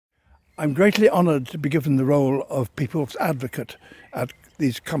I'm greatly honoured to be given the role of people's advocate at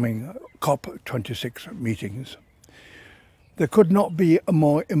these coming COP26 meetings. There could not be a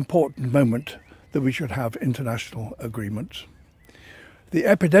more important moment that we should have international agreements. The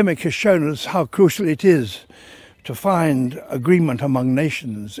epidemic has shown us how crucial it is to find agreement among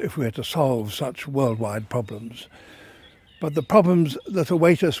nations if we are to solve such worldwide problems. But the problems that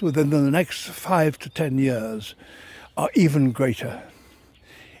await us within the next 5 to 10 years are even greater.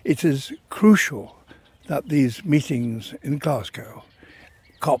 It is crucial that these meetings in Glasgow,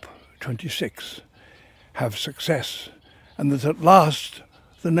 COP26, have success, and that at last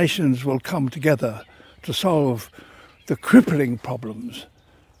the nations will come together to solve the crippling problems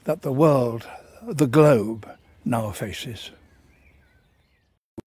that the world, the globe, now faces.